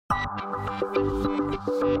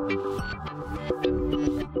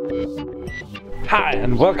Hi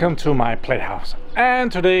and welcome to my PlayHouse.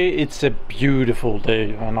 And today it's a beautiful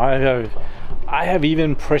day, and I have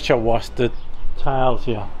even pressure washed the tiles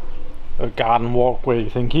here, a garden walkway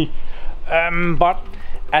thingy. But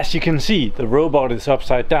as you can see, the robot is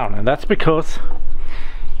upside down, and that's because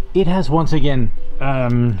it has once again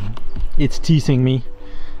it's teasing me.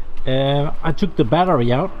 I took the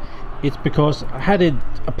battery out. It's because I had it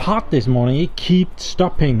apart this morning. It kept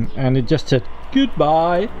stopping and it just said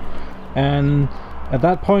goodbye. And at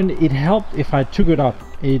that point it helped if I took it up.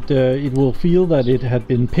 It will feel that it had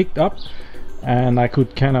been picked up, and I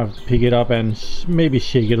could kind of pick it up and maybe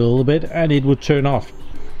shake it a little bit and it would turn off.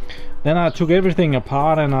 Then I took everything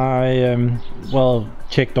apart and I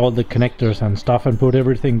checked all the connectors and stuff and put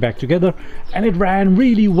everything back together, and it ran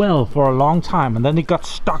really well for a long time. And then it got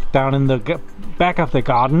stuck down in the back of the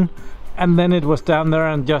garden, and then it was down there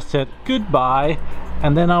and just said goodbye.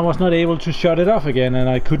 And then I was not able to shut it off again, and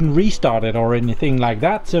I couldn't restart it or anything like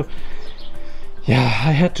that. So yeah,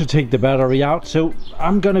 I had to take the battery out. So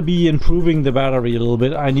I'm gonna be improving the battery a little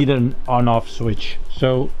bit. I need an on-off switch.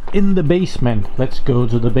 So in the basement, let's go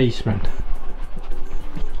to the basement.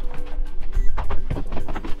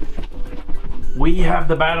 We have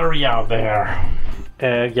the battery out there.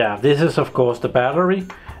 Yeah, this is of course the battery,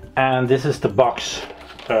 and this is the box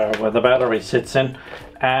where the battery sits in.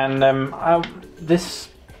 And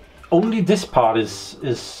only this part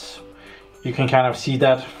is you can kind of see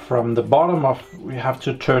that from the bottom of. We have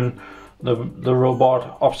to turn the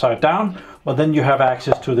robot upside down, but then you have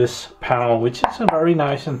access to this panel, which is a very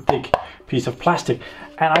nice and thick piece of plastic.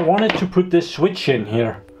 And I wanted to put this switch in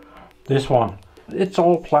here, this one. It's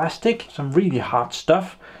all plastic, some really hard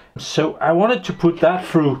stuff. So I wanted to put that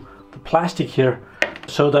through the plastic here,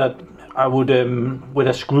 so that I would with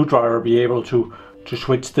a screwdriver be able to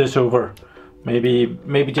switch this over. Maybe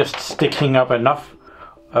just sticking up enough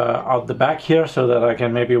out the back here, so that I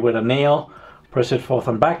can maybe with a nail press it forth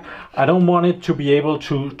and back. I don't want it to be able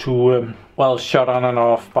to shut on and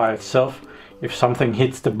off by itself. If something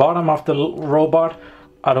hits the bottom of the robot,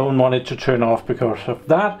 I don't want it to turn off because of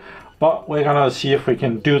that. But we're gonna see if we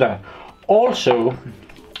can do that. Also,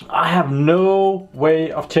 I have no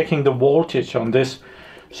way of checking the voltage on this.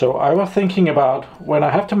 So I was thinking about, when I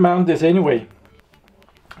have to mount this anyway,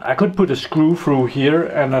 I could put a screw through here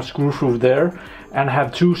and a screw through there and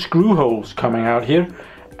have two screw holes coming out here,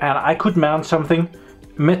 and I could mount something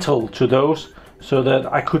metal to those so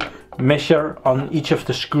that I could measure on each of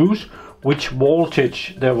the screws which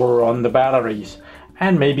voltage there were on the batteries,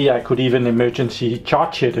 and maybe I could even emergency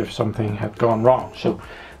charge it if something had gone wrong. So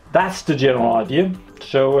that's the general idea.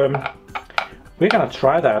 So we're gonna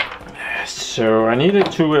try that. So I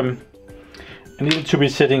needed to be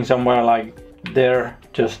sitting somewhere like there,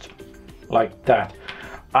 just like that.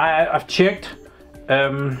 I've checked.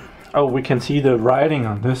 Oh, we can see the writing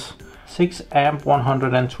on this. 6 amp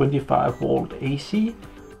 125 volt AC,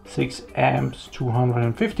 6 amps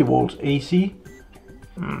 250 volts AC.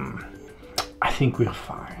 I think we're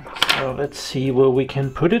fine. So let's see where we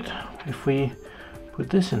can put it. If we put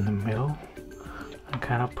this in the middle and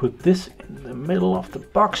kind of put this in the middle of the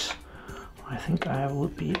box, I think I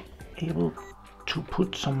would be able to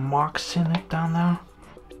put some marks in it down there.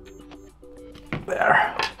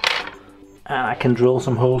 There. And I can drill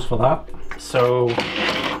some holes for that. So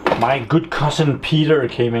my good cousin Peter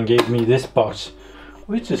came and gave me this box,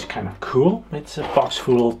 which is kind of cool. It's a box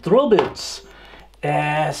full of drill bits.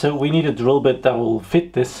 So we need a drill bit that will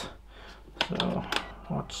fit this. So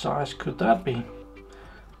what size could that be?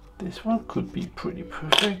 This one could be pretty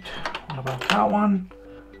perfect. What about that one?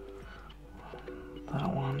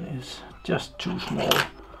 That one is just too small.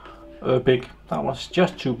 Big. That was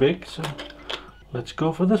just too big. So let's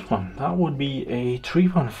go for this one. That would be a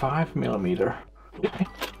 3.5 millimeter. Okay.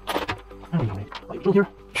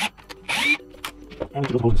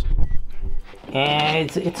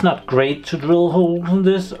 And it's not great to drill holes in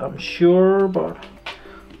this, I'm sure, but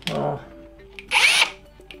well.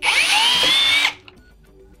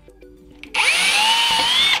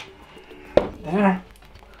 There.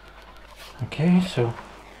 Okay, so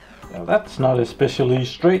that's not especially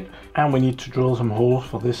straight, and we need to drill some holes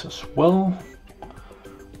for this as well.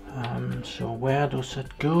 So where does it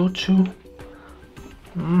go to?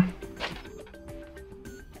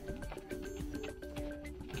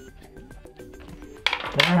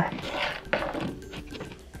 There.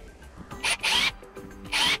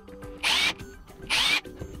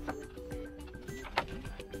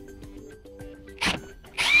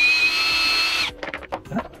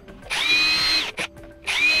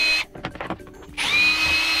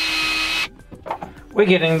 We're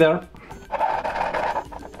getting there.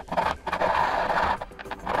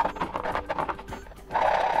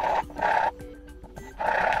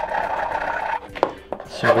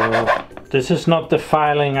 So this is not the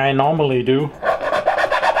filing I normally do,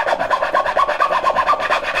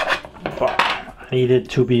 but I need it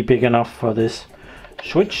to be big enough for this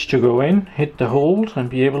switch to go in, hit the hold, and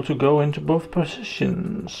be able to go into both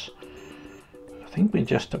positions. I think we're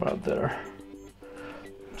just about there.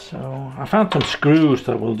 So I found some screws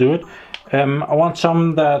that will do it. I want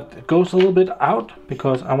some that goes a little bit out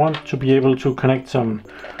because I want to be able to connect some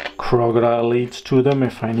crocodile leads to them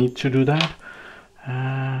if I need to do that.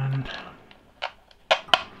 And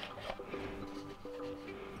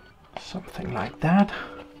something like that.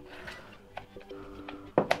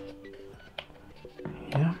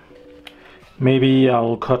 Yeah. Maybe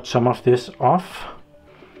I'll cut some of this off.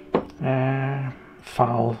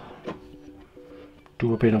 File.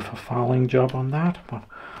 Do a bit of a filing job on that, but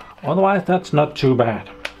otherwise that's not too bad.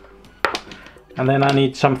 And then I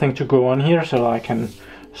need something to go on here so I can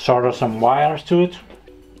solder some wires to it.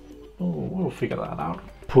 We'll figure that out.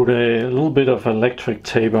 Put a little bit of electric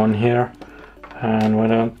tape on here, and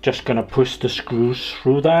we're just gonna push the screws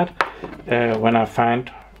through that. When I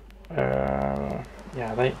find,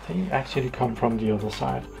 yeah, they actually come from the other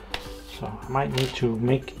side, so I might need to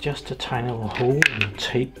make just a tiny little hole in the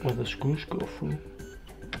tape where the screws go through.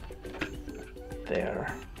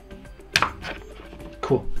 There.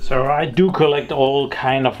 Cool. So I do collect all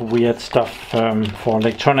kind of weird stuff for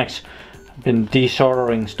electronics. Been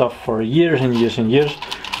desoldering stuff for years and years and years,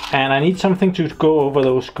 and I need something to go over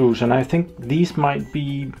those screws, and I think these might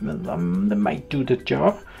be they might do the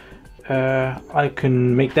job. I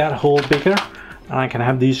can make that hole bigger, and I can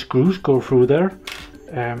have these screws go through there.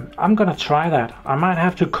 I'm gonna try that. I might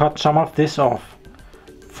have to cut some of this off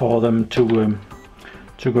for them to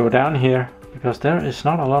go down here, because there is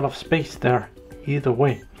not a lot of space there either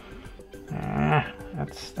way.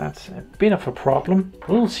 That's a bit of a problem.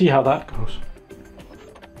 We'll see how that goes.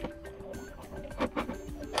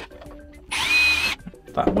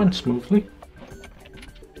 That went smoothly.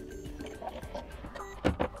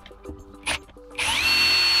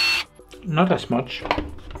 Not as much.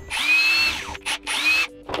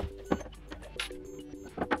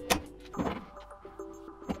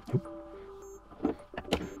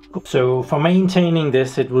 So for maintaining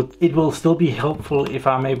this, it will still be helpful if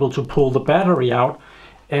I'm able to pull the battery out.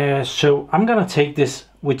 So I'm gonna take this,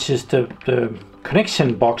 which is the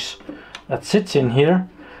connection box that sits in here,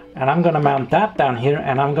 and I'm gonna mount that down here,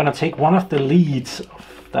 and I'm gonna take one of the leads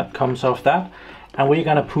that comes off that, and we're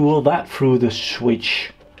gonna pull that through the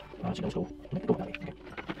switch.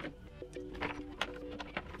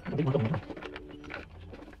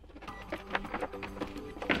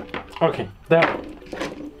 Okay, there.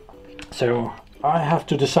 So I have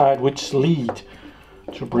to decide which lead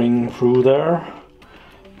to bring through there,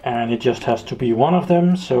 and it just has to be one of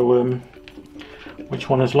them. So which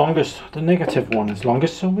one is longest? The negative one is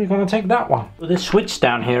longest, so we're gonna take that one. So this switch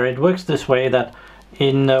down here, it works this way that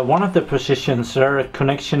in one of the positions there is a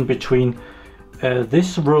connection between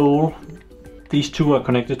this roll, these two are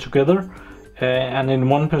connected together, and in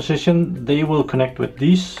one position they will connect with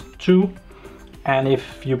these two, and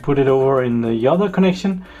if you put it over in the other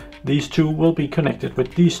connection, these two will be connected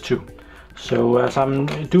with these two. So as I'm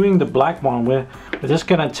doing the black one, we're just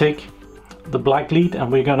gonna take the black lead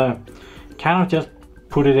and we're gonna kind of just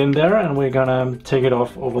put it in there, and we're gonna take it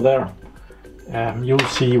off over there. You'll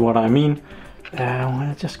see what I mean.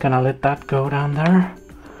 We're just gonna let that go down there.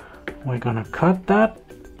 We're gonna cut that.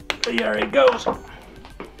 Here it goes.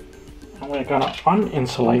 And we're gonna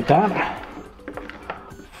uninsulate that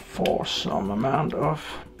for some amount of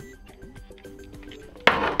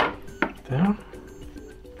there.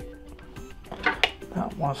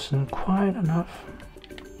 That wasn't quite enough.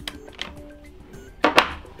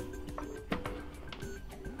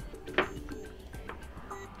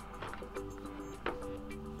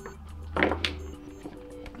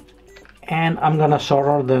 And I'm gonna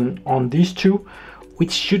solder them on these two,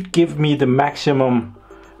 which should give me the maximum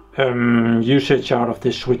usage out of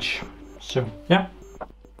this switch. So yeah.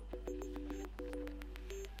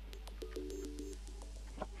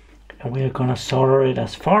 And we're gonna solder it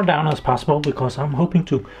as far down as possible, because I'm hoping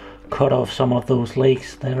to cut off some of those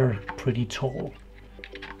legs that are pretty tall.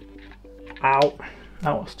 Ow,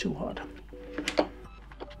 that was too hot.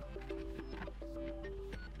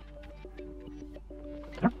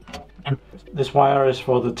 And this wire is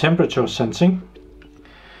for the temperature sensing.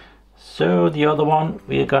 So the other one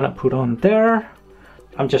we're gonna put on there.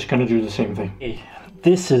 I'm just gonna do the same thing.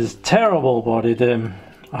 This is terrible, but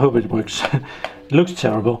I hope it works. It looks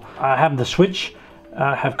terrible. I have the switch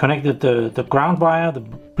I have connected the ground wire, the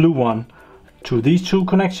blue one, to these two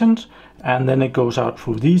connections, and then it goes out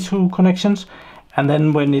through these two connections. And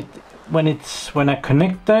then when I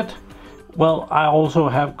connect that, well, I also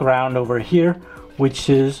have ground over here, which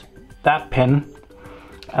is that pin.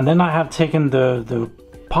 And then I have taken the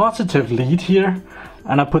positive lead here,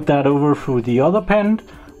 and I put that over through the other pin,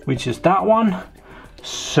 which is that one.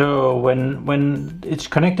 So when it's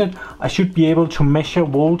connected, I should be able to measure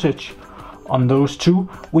voltage on those two,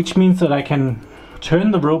 which means that I can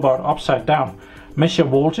turn the robot upside down, measure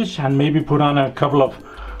voltage, and maybe put on a couple of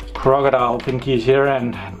crocodile thingies here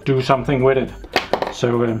and do something with it.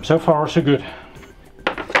 So so far so good.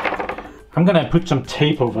 I'm gonna put some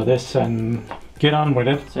tape over this and get on with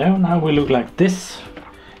it. So now we look like this.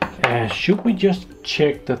 Should we just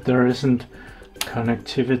check that there isn't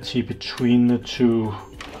connectivity between the two,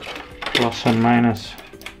 plus and minus?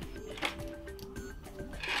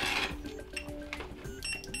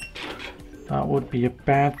 That would be a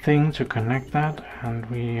bad thing to connect that, and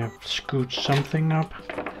we have screwed something up.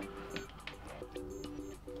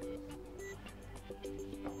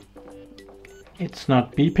 It's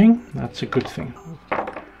not beeping, that's a good thing.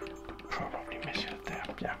 Probably measure it there.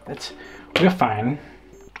 Yeah, we're fine.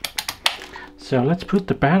 So let's put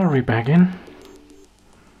the battery back in.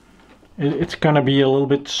 It's gonna be a little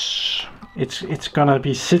bit, it's gonna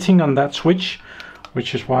be sitting on that switch,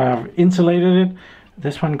 which is why I've insulated it.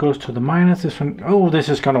 This one goes to the minus, this one, oh, this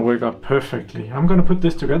is gonna work out perfectly. I'm gonna put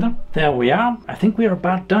this together. There we are. I think we're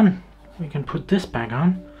about done. We can put this back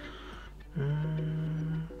on.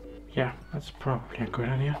 Yeah, that's probably a good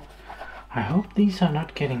idea. I hope these are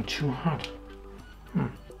not getting too hot.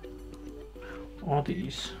 Or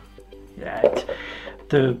these. Yeah,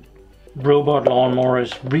 the robot lawnmower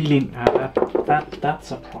is really,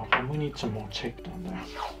 that's a problem. We need some more tape down there.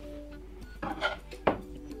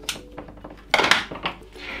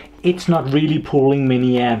 It's not really pulling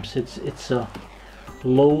many amps. It's a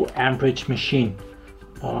low amperage machine,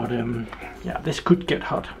 but yeah, this could get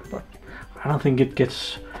hot, but I don't think it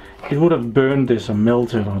gets. It would have burned this or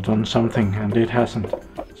melted or done something, and it hasn't.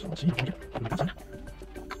 So let's see.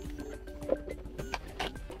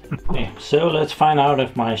 Okay, so let's find out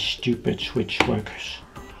if my stupid switch works.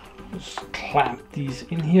 Let's clamp these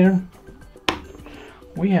in here.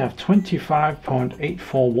 We have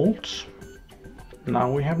 25.84 volts.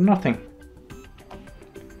 Now we have nothing.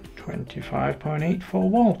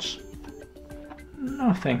 25.84 volts.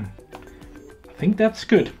 Nothing. I think that's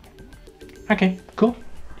good. Okay, cool.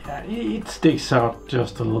 Yeah, it sticks out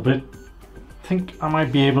just a little bit. I think I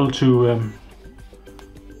might be able to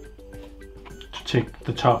take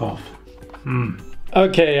the top off.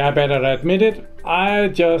 Okay, I better admit it.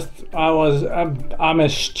 I'm a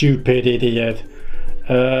stupid idiot.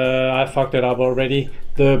 I fucked it up already.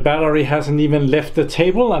 The battery hasn't even left the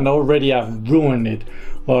table, and already I've ruined it.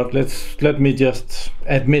 But let me just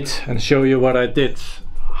admit and show you what I did,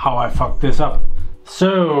 how I fucked this up.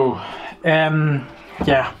 So,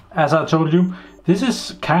 yeah, as I told you, this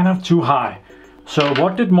is kind of too high. So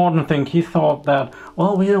what did Morten think? He thought that,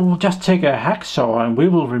 well, we'll just take a hacksaw and we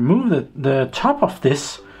will remove the top of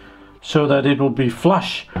this so that it will be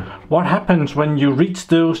flush. What happens when you reach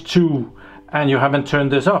those two and you haven't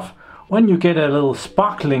turned this off? When you get a little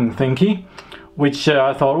sparkling thingy, which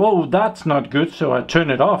I thought, oh, that's not good, so I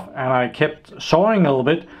turned it off and I kept sawing a little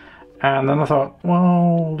bit, and then I thought,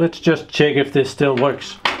 well, let's just check if this still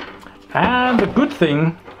works. And the good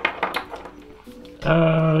thing,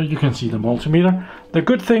 you can see the multimeter. The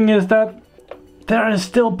good thing is that there is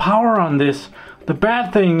still power on this. The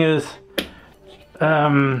bad thing is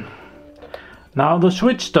now the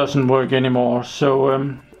switch doesn't work anymore.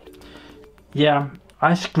 So yeah,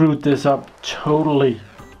 I screwed this up totally.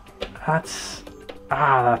 That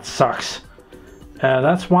sucks.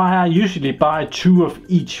 That's why I usually buy 2 of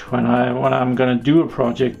each when I'm gonna do a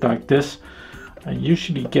project like this. I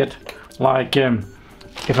usually get like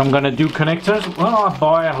if I'm gonna do connectors, well, I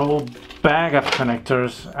buy a whole bag of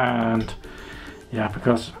connectors, and yeah,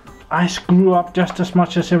 because I screw up just as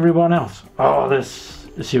much as everyone else. Oh, this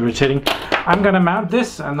is irritating. I'm gonna mount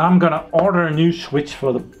this, and I'm gonna order a new switch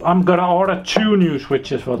for the. I'm gonna order 2 new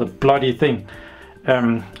switches for the bloody thing.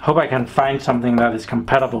 Hope I can find something that is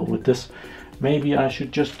compatible with this. Maybe I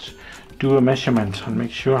should just do a measurement and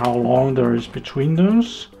make sure how long there is between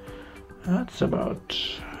those. That's about.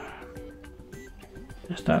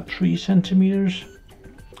 Is that 3 centimeters?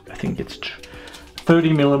 I think it's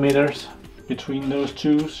 30 millimeters between those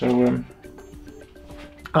two. So,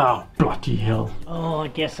 oh, bloody hell. Oh, I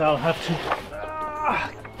guess I'll have to.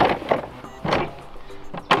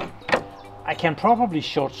 I can probably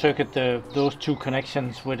short circuit those 2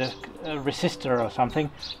 connections with resistor or something,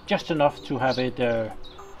 just enough to have it the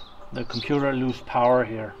computer lose power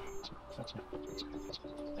here.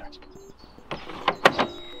 There.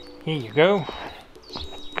 Here you go.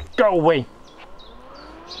 Go away.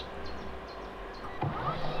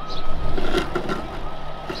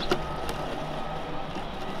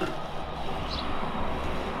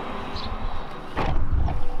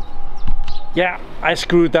 Yeah, I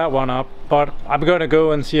screwed that one up, but I'm gonna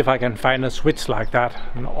go and see if I can find a switch like that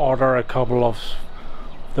and order a couple of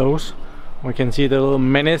those. We can see the little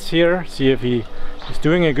menace here, see if he is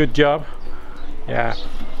doing a good job. Yeah,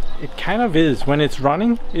 it kind of is. When it's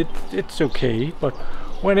running, it's okay, but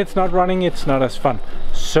when it's not running, it's not as fun.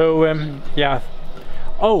 So yeah.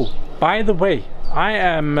 Oh, by the way,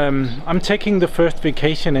 I'm taking the first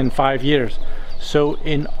vacation in 5 years. So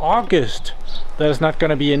in August there's not going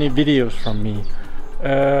to be any videos from me.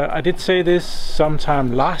 I did say this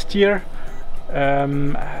sometime last year,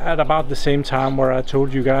 at about the same time where I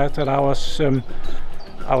told you guys that I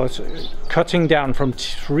was cutting down from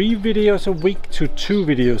 3 videos a week to 2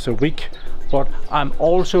 videos a week, but I'm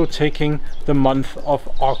also taking the month of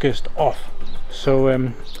August off.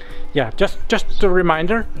 So yeah, just a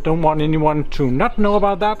reminder. I don't want anyone to not know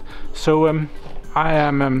about that. So I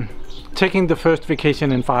am taking the first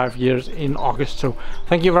vacation in 5 years in August. So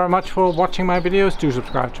thank you very much for watching my videos. Do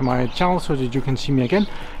subscribe to my channel so that you can see me again,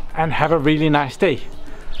 and have a really nice day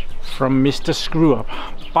from Mr. Screw Up.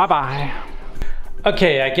 Bye bye.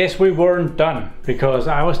 Okay, I guess we weren't done, because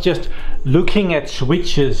I was just looking at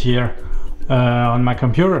switches here on my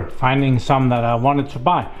computer, finding some that I wanted to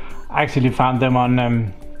buy. I actually found them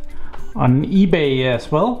on eBay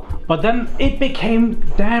as well, but then it became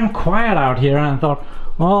damn quiet out here, and I thought,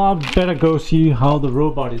 well, I better go see how the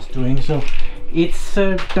robot is doing. So it's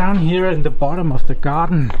down here in the bottom of the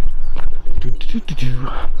garden.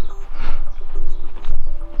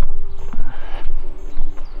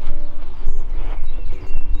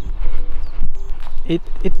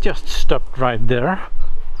 It just stopped right there.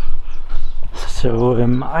 So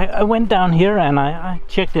I went down here and I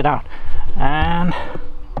checked it out, and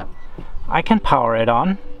I can power it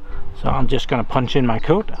on. So I'm just gonna punch in my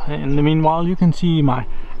code. In the meanwhile, you can see my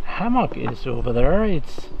hammock is over there.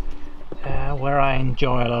 It's where I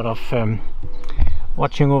enjoy a lot of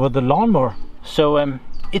watching over the lawnmower. So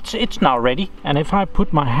it's now ready, and if I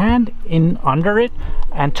put my hand in under it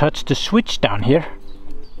and touch the switch down here,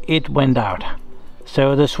 it went out.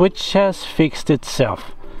 So the switch has fixed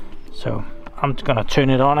itself. So I'm gonna turn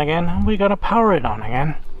it on again, and we're gonna power it on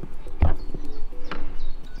again.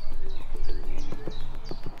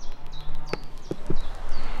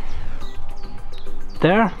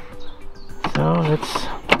 There. So let's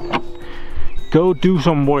go do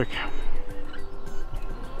some work.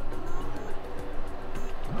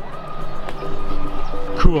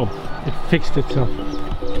 Cool, it fixed itself.